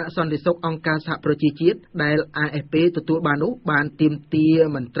ក្សាសន្តិសុខអង្គការសហប្រជាជាតិដែល AFP ទទួលបាននោះបានទាមទារ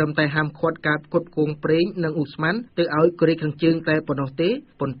មិនត្រឹមតែហាមឃាត់ការផ្គត់ផ្គង់ប្រេងនិងឧស្ម័នទៅឲ្យកូរ៉េខាងជើងតែប៉ុណ្ណោះទេ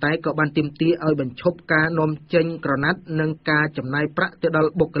ប៉ុន្តែក៏បានទាមទារឲ្យបញ្ឈប់ការនាំចេញក្រណាត់និងការចំណាយប្រាក់ទៅដ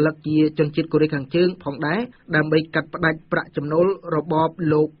ល់បុគ្គលិកជាជនជាតិកូរ៉េខាងជើងផងដែរដើម្បីកាត់ផ្តាច់ប្រាក់ចំណូលរបប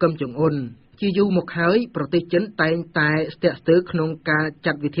លោកកឹមចុងអ៊ុនជាយូរមកហើយប្រទេសចិនតែងតែស្ទាក់ស្ទើរក្នុងការ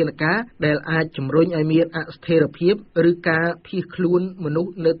ចាត់វិធានការដែលអាចជំរុញឲ្យមានអស្ថិរភាពឬការភៀសខ្លួនមនុស្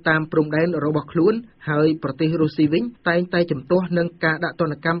សនៅតាមព្រំដែនរបស់ខ្លួនហើយប្រទេសរុស្ស៊ីវិញតែងតែជំទាស់នឹងការដាក់ទ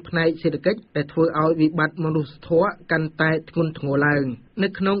ណ្ឌកម្មផ្នែកសេដ្ឋកិច្ចដែលធ្វើឲ្យវិបត្តិមនុស្សធម៌កាន់តែធ្ងន់ធ្ងរឡើងនៅ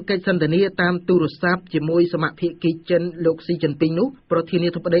ក្នុងកិច្ចសន្ទនាតាមទូរស័ព្ទជាមួយសមាភាគីចិនលោកស៊ីជីនពីងនោះប្រធានា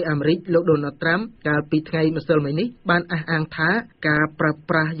ធិបតីអាមេរិកលោកដូណាល់ត្រាំកាលពីថ្ងៃម្សិលមិញនេះបានអះអាងថាការប្រើ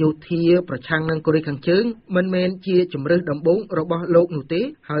ប្រាស់យោធាប្រឆាំងនឹងកូរ៉េខាងជើងមិនមែនជាជំរើសដំបូងរបស់លោកនោះទេ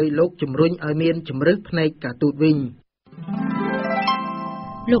ហើយលោកជំរុញឲ្យមានជំរើសផ្នែកការទូតវិញ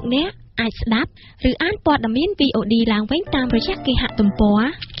លោកអ្នកអាចស្ដាប់ឬអានព័ត៌មាន VOD ឡើងវិញតាមរយៈគេហទំព័រ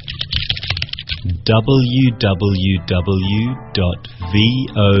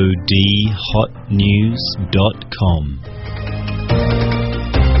www.vodhotnews.com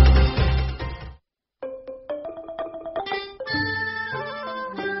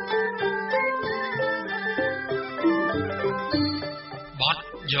បទ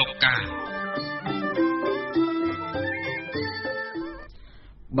យកការ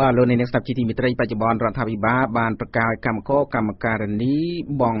បាទលោកអ្នកស្ដាប់ជាទីមេត្រីបច្ចុប្បន្នរដ្ឋាភិបាលបានប្រកាសកម្មការនី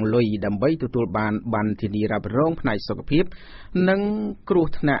បង់លុយដើម្បីទទួលបានប័ណ្ណធានារ៉ាប់រងផ្នែកសុខភាពនិងគ្រោះ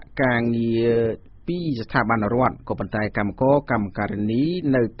ថ្នាក់ការងារពីស្ថាប័នរដ្ឋក៏ប៉ុន្តែកម្មការនី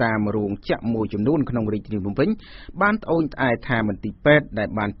នៅតាមរោងចក្រមួយចំនួនក្នុងរាជធានីភ្នំពេញបានត្អូញត្អែថាមន្ទីរពេទ្យដែល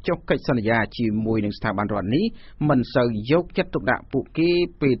បានចុះកិច្ចសន្យាជាមួយនឹងស្ថាប័នរដ្ឋនេះមិនសូវយកចិត្តទុកដាក់ពួកគេ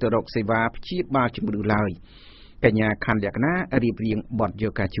ពេលទៅរកសេវាព្យាបាលជំងឺឡើយកញ្ញាខណ្ឌលក្ខណៈរៀបរៀងបទយ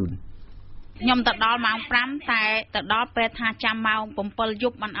កការជូនខ្ញុំទៅដល់ម៉ោង5តែទៅដល់ពេទ្យថាចាំម៉ោង7យ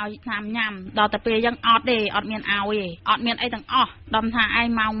ប់មិនឲ្យតាមញ៉ាំដល់តែពេលយើងអត់ទេអត់មានឲ្យទេអត់មានអីទាំងអស់ដល់ថាឯង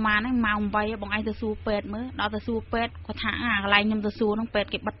ម៉ោងម៉ានហ្នឹងម៉ោង8បងឯងទៅសួរពេទ្យមើលដល់ទៅសួរពេទ្យគាត់ថាកន្លែងខ្ញុំទៅសួរហ្នឹងពេទ្យ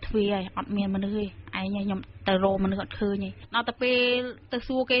គេបិទទ្វារហើយអត់មានមនុស្សទេឯងខ្ញុំទៅរោមនុស្សអត់ឃើញទេដល់តែពេលទៅ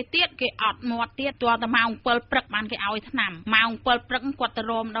សួរគេទៀតគេអត់មាត់ទៀតទាល់តែម៉ោង7ព្រឹកបានគេឲ្យថ្នាំម៉ោង7ព្រឹកគាត់ទៅ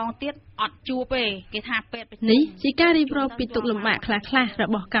រោម្ដងទៀតអត់ជួបទេគេថាពេទ្យនេះជាការរៀបរាប់ពីទុក្ខលំបាកខ្លះៗរ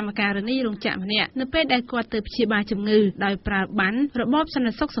បស់កម្មការនីរោងចក្រម្នាក់នៅពេលដែលគាត់ទៅព្យាបាលជំងឺដោយប្រើប័ណ្ណរបបសន្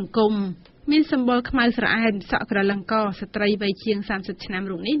តិសុខសង្គមមានសម្បុរខ្មៅស្រអែមសក់ក្រឡឹងកស្ត្រីវ័យជាង30ឆ្នាំ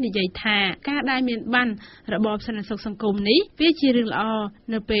រូបនេះនិយាយថាការដែលមានប័ណ្ណរបបសន្តិសុខសង្គមនេះវាជារឿងល្អ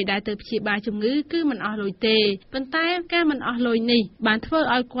នៅពេលដែលទៅព្យាបាលជំងឺគឺមិនអស់លុយទេប៉ុន្តែការមិនអស់លុយនេះបានធ្វើ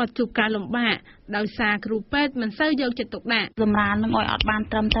ឲ្យគាត់ជួបការលំបាកដោយសារគ្រូពេទ្យមិនសូវយកចិត្តទុកដាក់សម្រាលនឹងឲ្យអត់បាន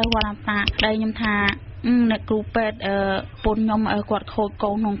ត្រឹមត្រូវគាត់ថាប្តីខ្ញុំថាអ្នកគ្រូពេទ្យពុនខ្ញុំគាត់ខូច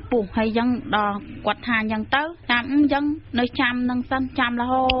កូនក្នុងពុះហើយអញ្ចឹងដល់គាត់ថាអញ្ចឹងទៅតាមអញ្ចឹងនៅចាំនឹងសិនចាំរ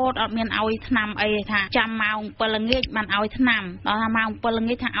ហូតអត់មានឲ្យថ្នាំអីថាចាំម៉ោង7ល្ងាចបានឲ្យថ្នាំដល់ថាម៉ោង7ល្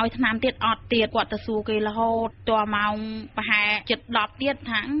ងាចថាឲ្យថ្នាំទៀតអត់ទៀតគាត់ទៅសួរគេរហូតតម៉ោងប្រហែលជិត10ទៀត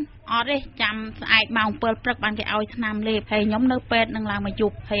ថាអត់ទេចាំស្អែកម៉ោង7ព្រឹកបានគេឲ្យថ្នាំលេបហើយខ្ញុំនៅពេទ្យនឹងឡើងមកយ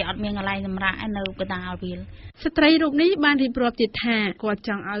ប់ហើយអត់មានកន្លែងសម្រាប់នៅកណ្ដាលវាលស្ត្រីរូបនេះបានរៀបរាប់ទៀតថាគាត់ច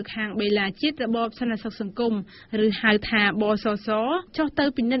ង់ឲ្យខាងបេឡាជាតិរបបសន្តិសុខសង្គមឬហៅថាបសសចុះទៅ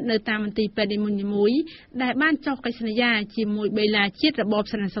ពិនិត្យនៅតាមមន្ទីរពេទ្យនីមួយៗដែលបានចុះកិច្ចសន្យាជាមួយបេឡាជាតិរបប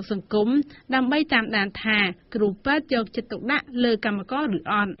សន្តិសុខសង្គមដើម្បីតាមដានថាគ្រូពេទ្យយកចិត្តទុកដាក់លើកម្មករឬ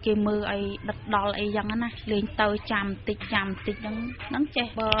អត់គេមើលអីដិតដល់អីយ៉ាងណាលេងទៅចាំតិចហ្នឹងចេះ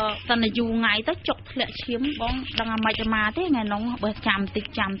បើ សិនយូរថ្ងៃទៅចុកធ្លាក់ឈាមបងដឹងអាម៉េចមកទេថ្ងៃនោះបើចាំតិច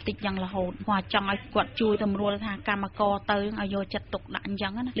យ៉ាងរហូតគាត់ចង់ឲ្យគាត់ជួយតម្រួលថាកម្មករទៅឲ្យយកចិត្តទុកដាក់អញ្ចឹ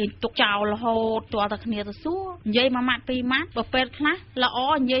ងណាលេងទុកចោលរហូតទាល់តែគ្នាទៅសួរនិយាយមួយម៉ាត់ពីរម៉ាត់បើពេលខ្លះល្អ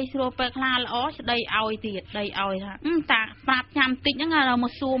និយាយស្រួលពេលខ្លះល្អស្ដីឲ្យទៀតស្ដីឲ្យថាតាប្រាប់ចាំតិចហ្នឹងម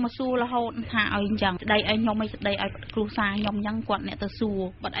កសួររហូតថាឲ្យអញ្ចឹងស្ដីឲ្យខ្ញុំឲ្យស្ដីឲ្យគ្រូសាខ្ញុំអញ្ចឹងគាត់អ្នកទៅសួរ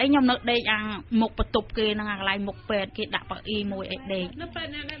បាត់អីខ្ញុំនៅដេកអាមុខបន្ទប់គេហ្នឹងអាកន្លែងមុខពេទ្យគេដាក់ប៉ៅអ៊ីមួយអីដេក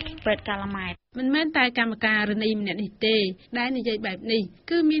ពេទ្យកាឡាម៉ែតមិនមែនតែកម្មការនីម្នាក់នេះទេដែលនិយាយបែបនេះ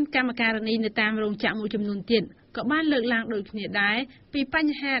គឺមានកម្មការនីនៅតាមរោងចក្រមួយចំនួនទៀតក៏បានលើកឡើងដូចគ្នាដែរពីប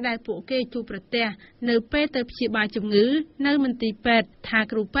ញ្ហាដែលពួកគេជួបប្រទះនៅពេលទៅព្យាបាលជំងឺនៅមន្ទីរពេទ្យថា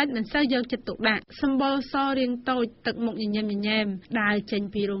គ្រូពេទ្យមិនសូវយកចិត្តទុកដាក់សម្បល់សរាងតូចទឹកមុខញញឹមដើរចេញ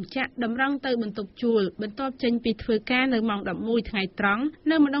ពីរោងចក្រតម្រង់ទៅបន្ទប់ជួលបន្ទាប់ចេញពីធ្វើការនៅម៉ោង 11 ថ្ងៃត្រង់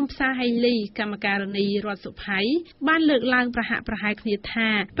នៅម្ដុំផ្សារហៃលីកម្មការនីរដ្ឋសុផៃបានលើកឡើងប្រហាក់ប្រហែលគ្នាថា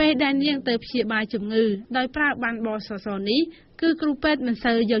ពេលដែលនាងទៅព្យាបាលជំងឺដោយប្រើបានបសសនេះគឺគ្រូពេទ្យមិន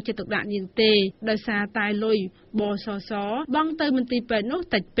សូវយកចិត្តទុកដាក់នាងទេដោយសារតែលុយបសសបង់ទៅមន្ទីរពេទ្យនោះ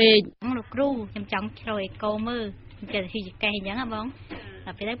តិចពេកលោកគ្រូខ្ញុំចង់ឆ្លើយអេកូមើលចិត្តហ៊ីកេះអញ្ចឹងហ៎បង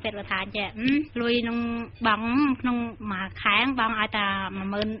តែពេលទៅពេទ្យគាត់ថាចេះលុយក្នុងបងក្នុងមួយខែបងឲ្យតែ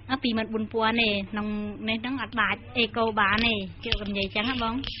14000 24,000ទេក្នុងនេះហ្នឹងអត់បាច់អេកូបានទេគេនិយាយអញ្ចឹងហ៎ប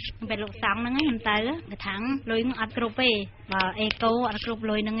ងពេលលោកសង្ឃហ្នឹងខ្ញុំទៅកថាំងលុយហ្នឹងអត់គ្រប់ទេបើអេកូអត់គ្រប់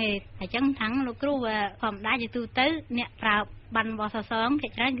លុយហ្នឹងទេអញ្ចឹងថាំងលោកគ្រូធម្មតាជាទូទៅអ្នកប្រើបានបសសងគេ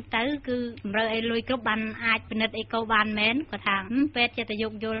ច្រើនទៅគឺតម្រូវឲ្យលុយគ្រប់បានអាចពិនិត្យអេកូបានមែនគាត់ថាពេទ្យចិត្តយ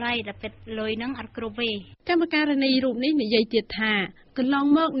កយល់ហើយតែពេទ្យលុយហ្នឹងអត់គ្រប់ទេកម្មការនីរូបនេះនិយាយទៀតថាកន្លង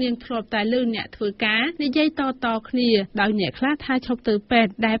មកនាងធ្លាប់តែលើអ្នកធ្វើការនិយាយតគ្នាដោយអ្នកខ្លះថាឈប់ទៅពេទ្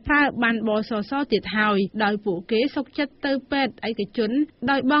យដែលប្រើបានបសសទៀតហើយដោយពួកគេសុខចិត្តទៅពេទ្យឯកជន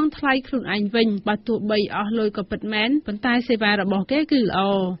ដោយបង់ថ្លៃខ្លួនឯងវិញបើទោះបីអស់លុយក៏ពិតមែនប៉ុន្តែសេវារបស់គេគឺល្អ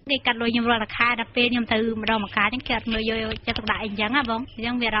គេកាត់លុយខ្ញុំរាល់តែខែដល់ពេលខ្ញុំទៅម្ដងមួយខែហ្នឹងគេអត់មើលយកចិត្តទុកដាក់អីចឹងណាបងអញ្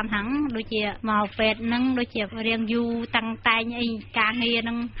ចឹងវាអារម្មណ៍ថាដូចជាមកពេទ្យហ្នឹងដូចជារៀងយូរតាំងតែងអីការងារហ្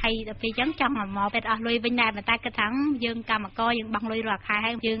នឹងហើយដល់ពេលអញ្ចឹងចង់មកពេទ្យអស់លុយវិញដែរប៉ុន្តែគិតថាយើងកម្មករយើងបង់លុយរាល់ខែ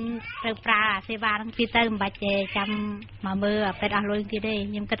ហើយយើងត្រូវប្រើសេវាហ្នឹងទៀតទៅមិនបាច់ទេចាំមកមើលពេទ្យអស់លុយទៀតទេ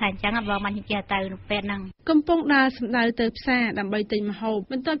ខ្ញុំគិតថាអញ្ចឹងបងមិនចេះទៅពេទ្យហ្នឹងកំពុងដើរសម្ដៅទៅផ្សារដើម្បីទិញម្ហូប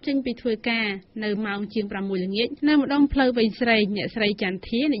បន្ទាប់ចេញពីធ្វើការនៅម៉ោងជាង 6 ល្ងាចនៅម្ដុំផ្លូវវែងស្រីអ្នកស្រីចន្ទ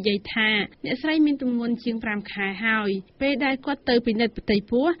ធានិយាយថាអ្នកស្រីមានទម្ងន់ជាង 5 ខែហើយពេលដែលគាត់ទៅពិនិត្យផ្ទៃ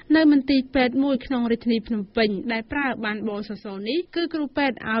ពោះនៅមន្ទីរពេទ្យមួយក្នុងរាជធានីភ្នំពេញដែលប្រើបានបសសនេះគឺគ្រូពេ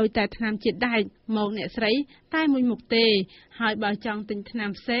ទ្យឲ្យតែថ្នាំជាតិដែកមកអ្នកស្រីតែមួយមុខទេហើយបើចង់ទិញថ្នាំ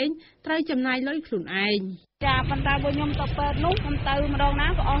ផ្សេងត្រូវចំណាយលុយខ្លួនឯងចាប៉ុន្តែបើខ្ញុំទៅពេទ្យនោះខ្ញុំទៅម្ដងណា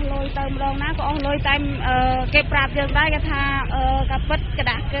ក៏អស់លុយទៅម្ដងណាក៏អស់លុយតែគេប្រាប់យើងដែរគេថាកាពិតក្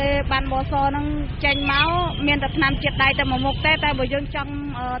តាស់គេបានបសហ្នឹងចេញមកមានតែថ្នាំជាតិដែកតែមួយមុខទេតែបើយើងចង់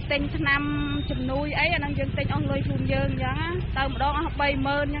ទិញថ្នាំជំនួយអីអាហ្នឹងយើងទិញអស់លុយខ្លួនយើងអញ្ចឹងទៅម្ដងអស់ 30,000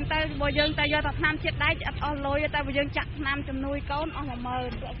 អញ្ចឹងទៅបើយើងទៅយកតែថ្នាំជាតិដែកអត់អស់លុយតែបើយើងចាក់ថ្នាំជំនួយកូនអស់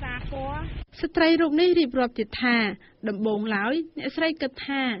 10,000 រក្សាគួរស្ត្រីរូបនេះរៀបរាប់ទៀតថាដំបូងឡើយអ្នកស្រីគិត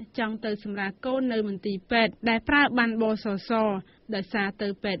ថាចង់ទៅសម្រាលកូននៅមន្ទីរពេទ្យដែលប្រើបានបសសដោយសារទៅ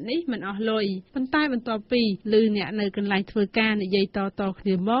ពេទ្យនេះមិនអស់លុយប៉ុន្តែបន្ទាប់ពីឮអ្នកនៅកន្លែងធ្វើការនិយាយតគ្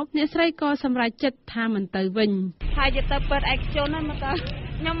នាមកអ្នកស្រីក៏សម្រេចចិត្តថាមិនទៅវិញហើយទៅពេទ្យឯកជនហ្នឹងមក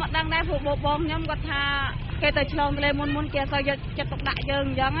ខ្ញុំមិនដឹងដែរព្រោះបងខ្ញុំគាត់ថាគេទៅឆ្លងទន្លេមុនគេអត់យកចិត្តទុកដាក់យើង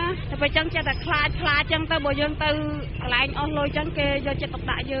អញ្ចឹងតែពេលអញ្ចឹងចេះតែខ្លាចអញ្ចឹងទៅបើយើងទៅកន្លែងអស់លុយអញ្ចឹងគេយកចិត្តទុក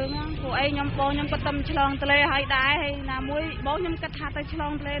ដាក់យើងព្រោះអីខ្ញុំគាត់ទៅឆ្លងទន្លេហើយដែរហើយណាមួយបងខ្ញុំគិតថាទៅឆ្ល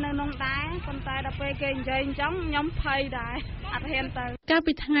ងទន្លេនៅនោះដែរប៉ុន្តែដល់ពេលគេនិយាយអញ្ចឹងខ្ញុំភ័យដែរអត់ហ៊ានទៅកាល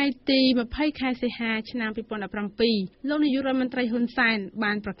ពីថ្ងៃទី20ខែសីហាឆ្នាំ2017លោកនាយករដ្ឋមន្ត្រីហ៊ុនសែន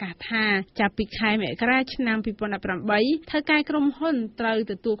បានប្រកាសថាចាប់ពីខែមករាឆ្នាំ2018ធ្វើការក្រុមហ៊ុនត្រូវ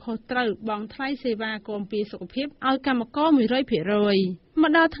ទទួលខុសត្រូវបង់ថ្លៃសេវាគាំពារសុខភាពឲ្យកម្មករ 100%ម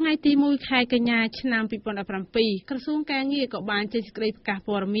កដល់ថ្ងៃទី1ខែកញ្ញាឆ្នាំ2017ក្រសួងការងារក៏បានចេញសេចក្តីប្រកាស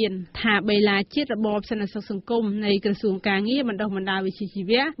ព័ត៌មានថាបេឡាជាតិរបបសន្តិសុខសង្គមនៃក្រសួងការងារបណ្ដុះបណ្ដាលវិជ្ជាជី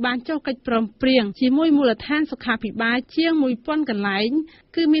វៈបានចុះកិច្ចព្រមព្រៀងជាមួយមូលដ្ឋានសុខាភិបាលជាង 1000 កន្លែង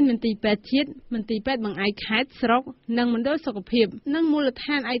គឺមានមន្ទីរពេទ្យជាតិមន្ទីរពេទ្យបង្អែកខេត្តស្រុកនិងមណ្ឌលសុខភាពនិងមូលដ្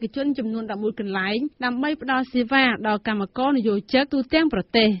ឋានឯកជនចំនួន11កន្លែងដើម្បីផ្ដល់សេវាដល់កម្មករនិយោជិកទូទាំងប្រ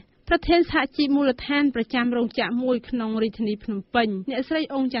ទេសប្រធានសហជីពមូលដ្ឋានប្រចាំរោងចក្រមួយក្នុងរាជធានីភ្នំពេញអ្នកស្រី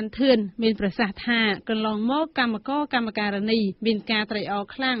អ៊ុងច័ន្ទធឿនមានប្រសាសន៍ថាកន្លងមកកម្មករកម្មការិនីមានការត្រេកអរ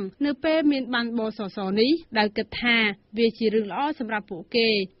ខ្លាំងនៅពេលមានបានបសសនេះដែលគិតថា វាជារឿងល្អសម្រាប់ពួកគេ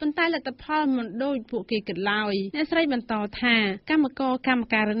ប៉ុន្តែលទ្ធផលមិនដូចពួកគេគិតឡើយអ្នកស្រីបន្តថាកម្ម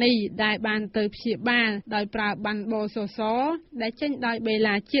ការនីដែលបានទៅព្យាបាលដោយប្រើប័ណ្ណបសសដែលចេញដោយបេ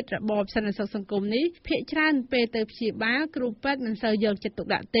ឡាជាតិរបបសន្តិសុខសង្គមនេះភាគច្រើនពេលទៅព្យាបាលគ្រូពេទ្យមិនសូវយកចិត្តទុក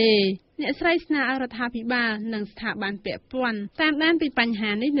ដាក់ទេអ្នកស្រីស្នើឲ្យរដ្ឋាភិបាលនិងស្ថាប័នពាក់ព័ន្ធតាមដានពីបញ្ហា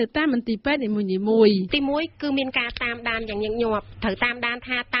នេះនៅតាមមន្ទីរពេទ្យនីមួយៗទី1គឺមានការតាមដានយ៉ាងញឹកញាប់ត្រូវតាមដាន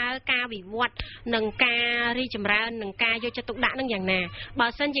ថាតើការវិវត្តនិងការរីចម្រើននិងការយកចិត្តទុកដាក់នឹងយ៉ាងណាបើ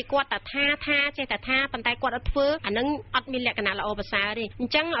សិនជាគាត់ថាចេះតែថាប៉ុន្តែគាត់អត់ធ្វើអានឹងអត់មានលក្ខណៈល្អប្រសើរទេអ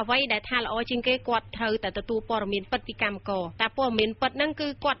ញ្ចឹងអ្វីដែលថាល្អជាងគេគាត់ត្រូវតែទទួលព័ត៌មានពិតពីកម្មករតែព័ត៌មានពិតហ្នឹងគឺ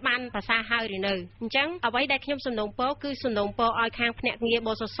គាត់បានប្រសើរហើយឬនៅអញ្ចឹងអ្វីដែលខ្ញុំសំណូមពរគឺសំណូមពរឲ្យខាងភ្នាក់ងារប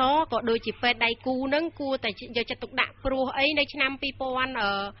សសក៏ដូចជាពេទ្យដៃគូនឹងគួរតែយកចិត្តទុកដាក់ព្រោះអីនៅឆ្នាំ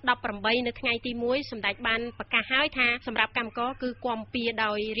2018នៅថ្ងៃទី1សម្ដេចបានប្រកាសហើយថាសម្រាប់កម្មករគឺគាំពៀ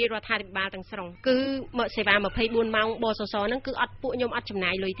ដោយរាជរដ្ឋាភិបាលទាំងស្រុងគឺមកសេវា24ម៉ោងបសសនឹងគឺអត់ពួកខ្ញុំអត់ចំ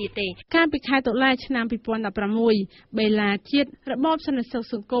ណាយលុយទៀតទេកាលពីខែតុលាឆ្នាំ2016បេឡាជាតិរបបសន្តិសុខ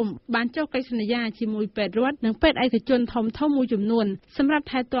សង្គមបានចុះកិច្ចសន្យាជាមួយពេទ្យរដ្ឋនិងពេទ្យឯកជនធំៗមួយចំនួនសម្រាប់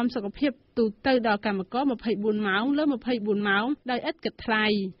ថែទាំសុខភាពទូទៅដល់កម្មករ24ម៉ោងលើ24ម៉ោងដោយឥតគិតថ្លៃ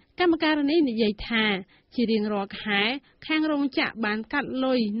កម្មការនេះនិយាយថាជារៀងរាល់ខែខាងរោងចក្របានកាត់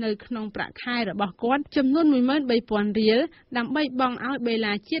លុយនៅក្នុងប្រាក់ខែរបស់គាត់ចំនួន 13,000 រៀលដើម្បីបង់ឲ្យបេ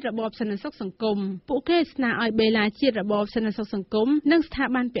ឡាជាតិរបបសន្តិសុខសង្គមពួកគេស្នើឲ្យបេឡាជាតិរបបសន្តិសុខសង្គមនិងស្ថា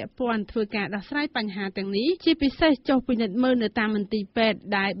ប័នពាក់ព័ន្ធធ្វើការដោះស្រាយបញ្ហាទាំងនេះជាពិសេសចុះពិនិត្យមើលនៅតាមមន្ទីរពេទ្យ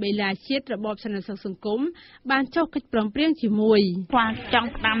ដែលបេឡាជាតិរបបសន្តិសុខសង្គមបានចុះកិច្ចព្រមព្រៀងជាមួយគាត់ចង់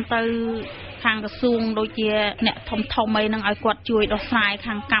ផ្ដាំទៅខាងក្រសួងដូចជាអ្នកធំអីហ្នឹងឲ្យគាត់ជួយដោះស្រាយ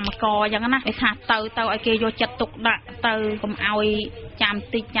ខាងកម្មករអញ្ចឹងណាគេថាទៅឲ្យគេយកចិត្តទុកដាក់ទៅកុំឲ្យចាំ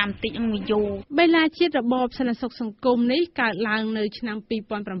តិចហ្នឹងវាយូរប េឡាជាតិរបបសន្តិសុខសង្គមនេះកើតឡើងនៅឆ្នាំ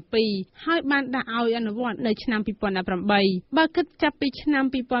2007ហើយបានដាក់ឲ្យអនុវត្តនៅឆ្នាំ2018បើគិតចាប់ពីឆ្នាំ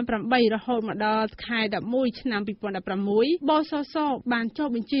2008រហូតមកដល់ខែ11ឆ្នាំ2016បសសបានចុះ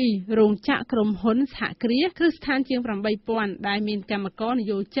បញ្ជីរោងចក្រក្រុមហ៊ុនសហគ្រាសគ្រឹះស្ថានជាង 8,000 ដែលមានកម្មករនិ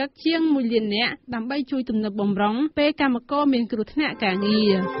យោជិតជាង 1 លាននាក់ដើម្បីជួយទំនើបបំរុងពេលកម្មករមានគ្រោះថ្នាក់ការងា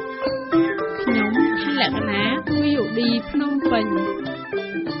រខ្ញុំលក្ខណៈ VOD ភ្នំពេញ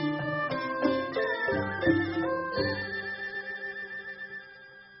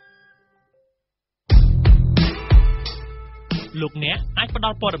លោកអ្នកអាចផ្ដ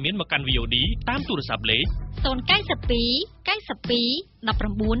ល់ព័ត៌មានមកកាន់ VOD តាមទូរស័ព្ទលេខ092 92 19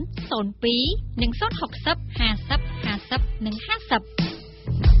 02និង060 50 50និង50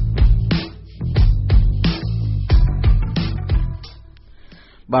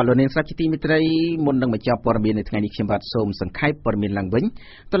បាទលោកនាងស្ដាប់ជាទីមេត្រីមុននឹងបញ្ចប់ព័ត៌មាននៅថ្ងៃនេះខ្ញុំបាទសូមសង្ខេបព័ត៌មានឡើងវិញ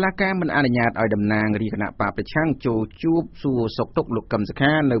តុលាការមិនអនុញ្ញាតឲ្យតំណាងរាជគណៈបកប្រឆាំងចូលជួបសួរសុខទុក្ខលោកកឹមសុ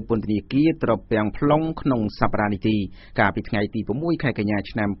ខានៅពន្ធនាគារត្រពាំង plong ក្នុងសប្តាហ៍នេះទេកាលពីថ្ងៃទី6ខែកញ្ញា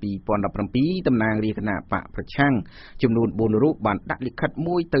ឆ្នាំ2017តំណាងរាជគណៈបកប្រឆាំងចំនួន4រូបបានដាក់លិខិត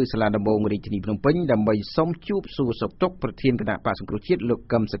មួយទៅសាលាដំបងរាជធានីភ្នំពេញដើម្បីសុំជួបសួរសុខទុក្ខប្រធានគណៈបកសង្គ្រោះជាតិលោក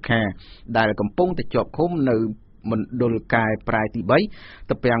កឹមសុខាដែលកំពុងតែជាប់ឃុំនៅមណ្ឌលកែប្រែទី3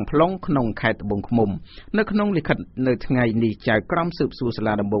ត្រពាំង plong ក្នុងខេត្តត្បូងឃ្មុំនៅក្នុងលិខិតនៅថ្ងៃនេះចៅក្រមស៊ើបសួរសា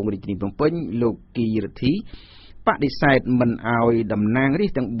លាដំបងរាជធានីភ្នំពេញលោកគីរធីបដិសេធមិនអោយតំណាងរា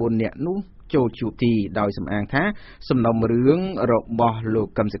ស្ត្រទាំង4នាក់នោះចូលជួបទីដោយសំអាងថាសំណុំរឿងរបស់លោក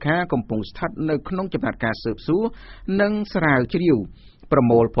កឹមសុខាកំពុងស្ថិតនៅក្នុងចំណាត់ការស៊ើបសួរនិងស្រាវជ្រាវប្រ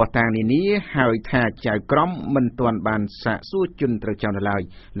មូលភស្តុតាងនានាហើយថាចៅក្រមមិនទាន់បានសាកសួរជនត្រូវចោទនៅឡើយ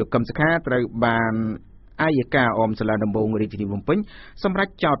លោកកឹមសុខាត្រូវបានអាយកាអមសាលាដំបងរាជធានីភ្នំពេញសម្រា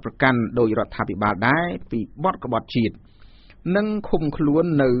ប់ចោទប្រកាន់ដោយរដ្ឋាភិបាលដែរពីបទក្បត់ជាតិនិងឃុំខ្លួន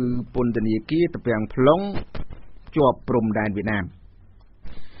នៅពន្ធនាគារត្រពាំង plong ជាប់ព្រំដែនវៀតណាម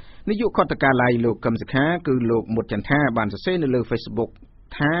នាយករដ្ឋការឡាយលោកកឹមសុខាគឺលោកមុតចន្ទថាបានសរសេរនៅលើ Facebook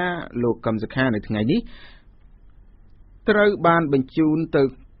ថាលោកកឹមសុខានៅថ្ងៃនេះត្រូវបានបញ្ជូនទៅ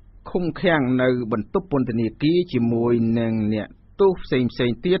ឃុំឃាំងនៅបន្ទប់ពន្ធនាគារជាមួយនឹងអ្នកទោសផ្សេង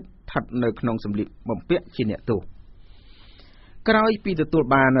ទៀតស្ថិតនៅក្នុងសម្លៀកបំពាក់ជាអ្នកទោសក្រោយពីទទួល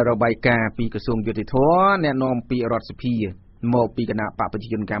បានរបាយការណ៍ពីក្រសួងយុតិធម៌អ្នកនាំពាក្យរដ្ឋសភាមកពីគណៈបកប្រជា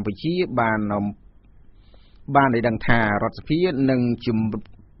ជនកម្ពុជាបានឲ្យដឹងថារដ្ឋសភានឹង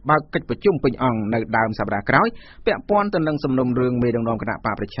បើកកិច្ចប្រជុំពេញអង្គនៅដើមសប្តាហ៍ក្រោយពាក់ព័ន្ធទៅនឹងសំណុំរឿងមេដឹកនាំគណៈប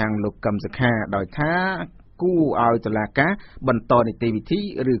កប្រឆាំងលោកកឹមសុខាដោយថាគួរឲ្យតុលាការបន្តនីតិវិធី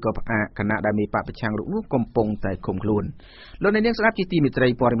ឬក៏ផ្អាកគណៈដែលមានបកប្រឆាំងរូបនោះកំពុងតែឃុំខ្លួនលោកនាងស្ដាប់ជាទីមេត្រី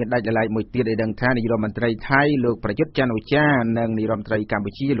ព័ត៌មានដាច់ដライមួយទៀតឲ្យដឹងថានាយរដ្ឋមន្ត្រីថៃលោកប្រយុទ្ធច័ន្ទអូចានិងនាយរដ្ឋមន្ត្រីកម្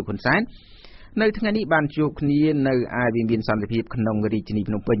ពុជាលោកហ៊ុនសែន នៅថ្ងៃនេះបានជួបគ្នានៅឯវិមានសន្តិភាពក្នុងរាជធានី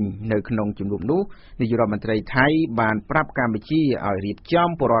ភ្នំពេញនៅក្នុងជំនុំនោះនាយករដ្ឋមន្ត្រីថៃបានប្រាប់កម្ពុជាឲ្យរៀបចំ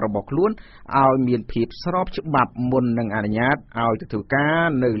ពលរដ្ឋរបស់ខ្លួនឲ្យមានភាពស្របច្បាប់មុននឹងអនុញ្ញាតឲ្យទៅធ្វើការ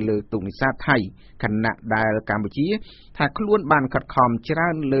នៅលើទូកនេសាទថៃខណៈដែលកម្ពុជាថាខ្លួនបានខិតខំច្រើ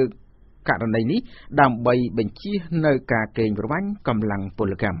នលើកករណីនេះដើម្បីបញ្ជៀសនៅការកេងប្រវ័ញ្ចកម្លាំងព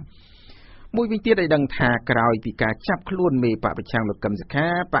លកម្មមួយវិញទៀតឲ្យដឹងថាក្រោយពីការចាប់ខ្លួនមេបកប្រឆាំងលោកកឹមសុខា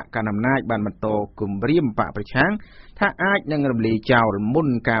បកកណ្ដាលអំណាចបានបន្តគំរាមបកប្រឆាំងថាអាចនឹងរំលាយចោលមុន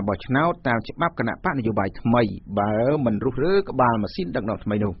ការបោះឆ្នោតតាមច្បាប់គណៈបកនយោបាយថ្មីបើមិនរុះរើក្បាលម៉ាស៊ីនដឹកនាំថ្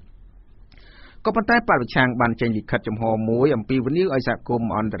មីនោះក៏ប៉ុន្តែបកប្រឆាំងបានចេញលិខិតចំហមួយអំពីវិនិយោគឲ្យសហគម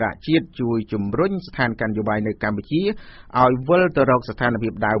ន៍អន្តរជាតិជួយជំរុញស្ថានភាពនយោបាយនៅកម្ពុជាឲ្យវិលទៅរកស្ថានភា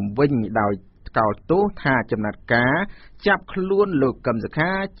ពដើមវិញដោយកោតទោសថាចំណាត់ការចាប់ខ្លួនលោកកឹមសុ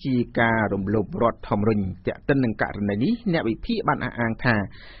ខាជាការរំលោភរដ្ឋធម្មនុញ្ញទាក់ទិននឹងករណីនេះអ្នកវិភាគបានអះអាងថា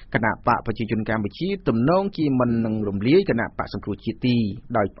គណៈបកប្រជាជនកម្ពុជាទំនងជាមិននឹងរំលាយគណៈបកសង្គ្រោះជាតិទី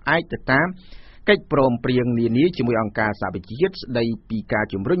ដោយផ្អែកទៅតាមកិច្ចព្រមព្រៀងនានាជាមួយអង្គការសហប្រជាជាតិស្តីពីការ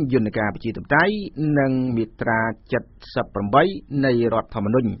ជំរុញយន្តការប្រជាធិបតេយ្យនិងមាត្រា78នៃរដ្ឋធម្ម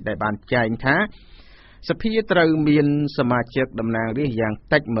នុញ្ញដែលបានចែងថាសភាត្រូវមានសមាជិកតំណាងរាស្ត្រយ៉ាង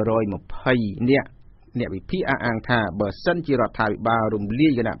តិច120នាក់អ្នកវិភាគអះអាងថាបើសិនជារដ្ឋាភិបាលរំលា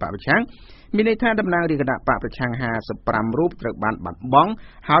យគណៈបកប្រឆាំងមានន័យថាតំណាងរាស្ត្រគណៈបកប្រឆាំង55រូបត្រូវបានបាត់បង់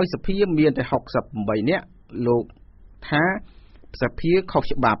ហើយសភាមានតែ68នាក់លោកថាសភាខុស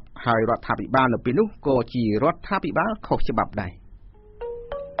ច្បាប់ហើយរដ្ឋាភិបាលនៅពេលនោះក៏ជារដ្ឋាភិបាលខុសច្បាប់ដែរ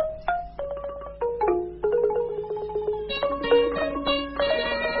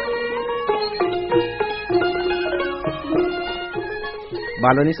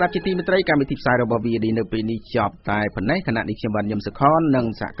បាទលោកនេះស្ដាប់ជាទីមេត្រីកម្មវិធីផ្សាយរបស់ VOD នៅពេលនេះចប់តែប៉ុណ្ណេះខណៈនេះខ្ញុំបាទញឹមសុខននិង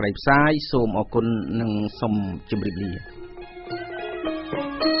សហគ្រាសផ្សាយសូមអរគុណនិងសូមជម្រាបលា